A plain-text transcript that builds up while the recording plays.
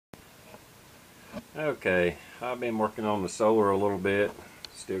Okay, I've been working on the solar a little bit.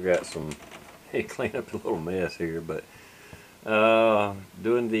 Still got some clean up a little mess here, but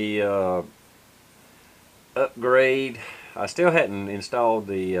doing the upgrade. I still hadn't installed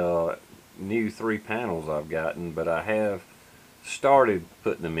the new 3 panels I've gotten, but I have started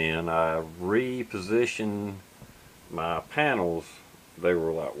putting them in. I repositioned my panels. They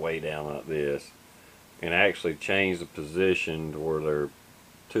were like way down like this, and I actually changed the position to where they're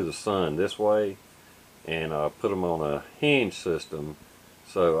to the sun this way, and put them on a hinge system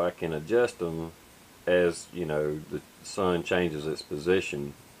so I can adjust them as the sun changes its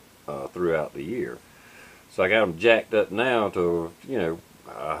position throughout the year. So I got them jacked up now to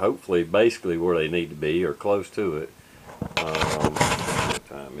hopefully basically where they need to be or close to it. What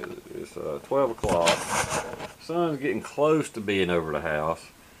time is it? It's 12 o'clock. Sun's getting close to being over the house.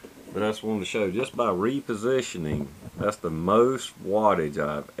 But I just wanted to show, just by repositioning, that's the most wattage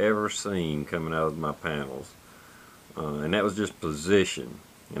I've ever seen coming out of my panels. And that was just position.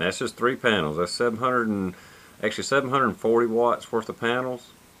 And that's just 3 panels. That's 740 watts worth of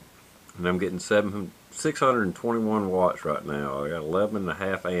panels. And I'm getting 621 watts right now. I got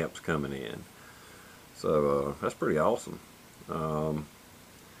 11.5 amps coming in. So that's pretty awesome.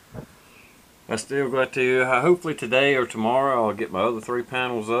 I still got to, hopefully today or tomorrow I'll get my other 3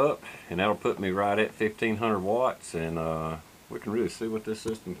 panels up, and that'll put me right at 1500 watts, and we can really see what this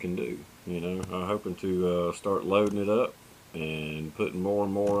system can do. I'm hoping to start loading it up and putting more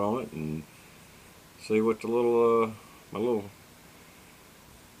and more on it, and see what the little my little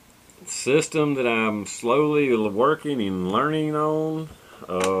system that I'm slowly working and learning on,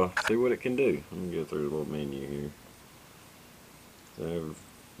 see what it can do. Let me go through the little menu here. So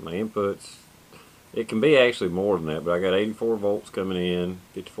my inputs, it can be actually more than that, but I got 84 volts coming in,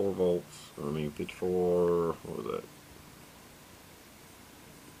 54 volts, 54, what was that?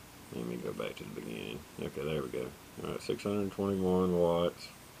 Let me go back to the beginning. Okay, there we go. Alright, 621 watts,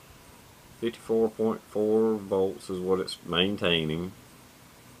 54.4 volts is what it's maintaining.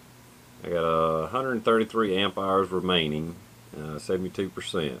 I got 133 amp hours remaining,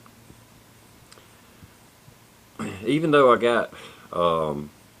 72%. Even though I got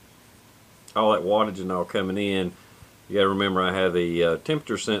all that wattage and all coming in, you got to remember I have the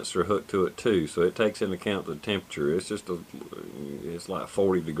temperature sensor hooked to it too, so it takes into account the temperature. It's it's like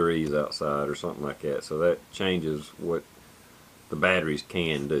 40 degrees outside or something like that, so that changes what the batteries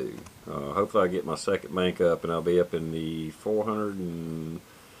can do. Hopefully I get my second bank up and I'll be up in the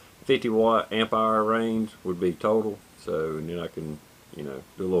 450 watt amp hour range would be total, so and then I can do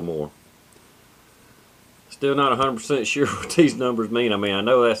a little more. Still not 100% sure what these numbers mean. I mean, I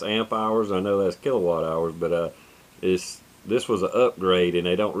know that's amp hours, I know that's kilowatt hours, but this was an upgrade, and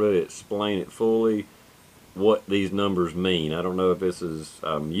they don't really explain it fully what these numbers mean. I don't know if this is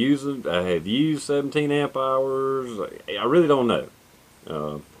I have used 17 amp hours. I really don't know.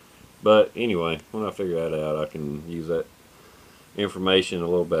 But anyway, when I figure that out, I can use that information a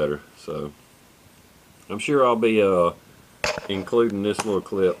little better. So I'm sure I'll be including this little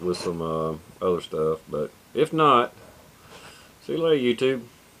clip with some other stuff, but if not, see you later, YouTube.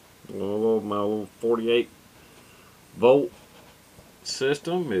 My little 48 volt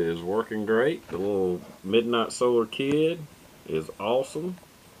system is working great. The little Midnight Solar Kid is awesome,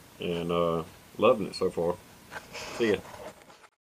 and loving it so far. See ya.